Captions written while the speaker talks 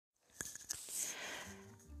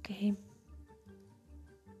Okay.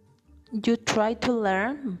 You tried to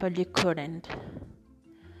learn, but you couldn't.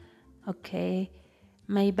 Okay.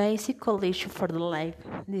 My bicycle issue for the life.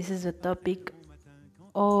 This is the topic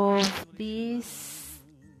of this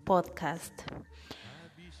podcast.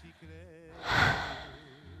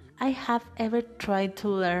 I have ever tried to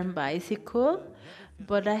learn bicycle,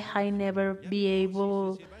 but I never be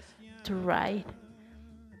able to ride.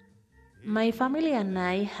 My family and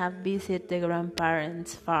I have visited the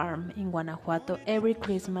grandparents' farm in Guanajuato every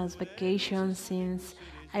Christmas vacation since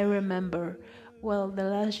I remember. Well, the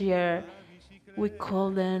last year we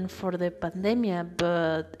couldn't for the pandemic,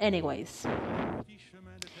 but anyways,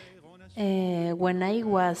 when I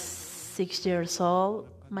was 6 years old,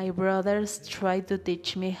 my brothers tried to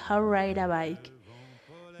teach me how to ride a bike,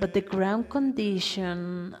 but the ground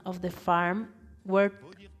condition of the farm were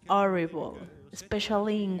horrible,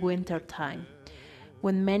 especially in winter time,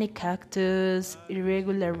 when many cactus,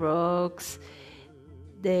 irregular rocks,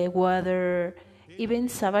 the water, even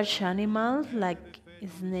savage animals like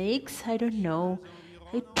snakes, I don't know.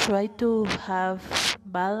 I tried to have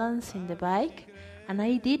balance in the bike and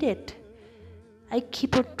I did it. I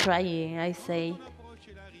keep on trying, I say.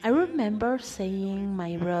 I remember saying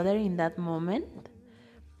my brother in that moment,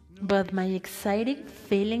 but my exciting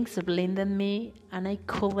feelings blinded me and I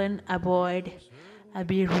couldn't avoid a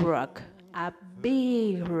big rock. A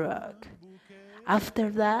big rock. After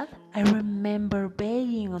that, I remember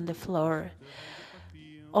being on the floor,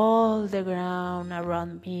 all the ground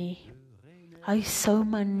around me. I saw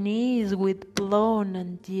my knees with blood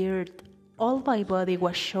and dirt. All my body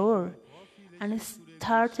was sore, and I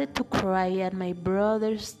started to cry. And my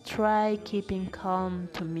brothers tried keeping calm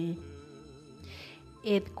to me.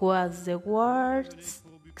 It was the worst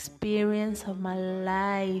experience of my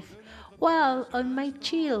life. Well, of my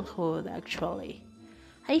childhood, actually.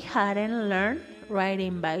 I hadn't learned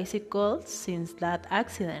riding bicycles since that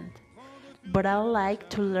accident, but I like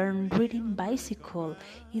to learn riding bicycle.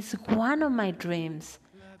 It's one of my dreams.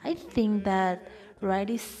 I think that ride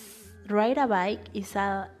a bike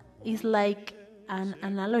is like an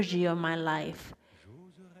analogy of my life.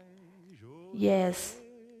 Yes,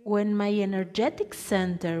 when my energetic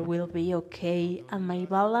center will be okay and my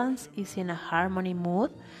balance is in a harmony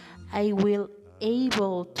mood, I will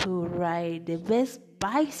able to ride the best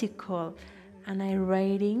bicycle and I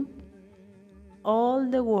riding all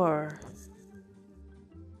the world.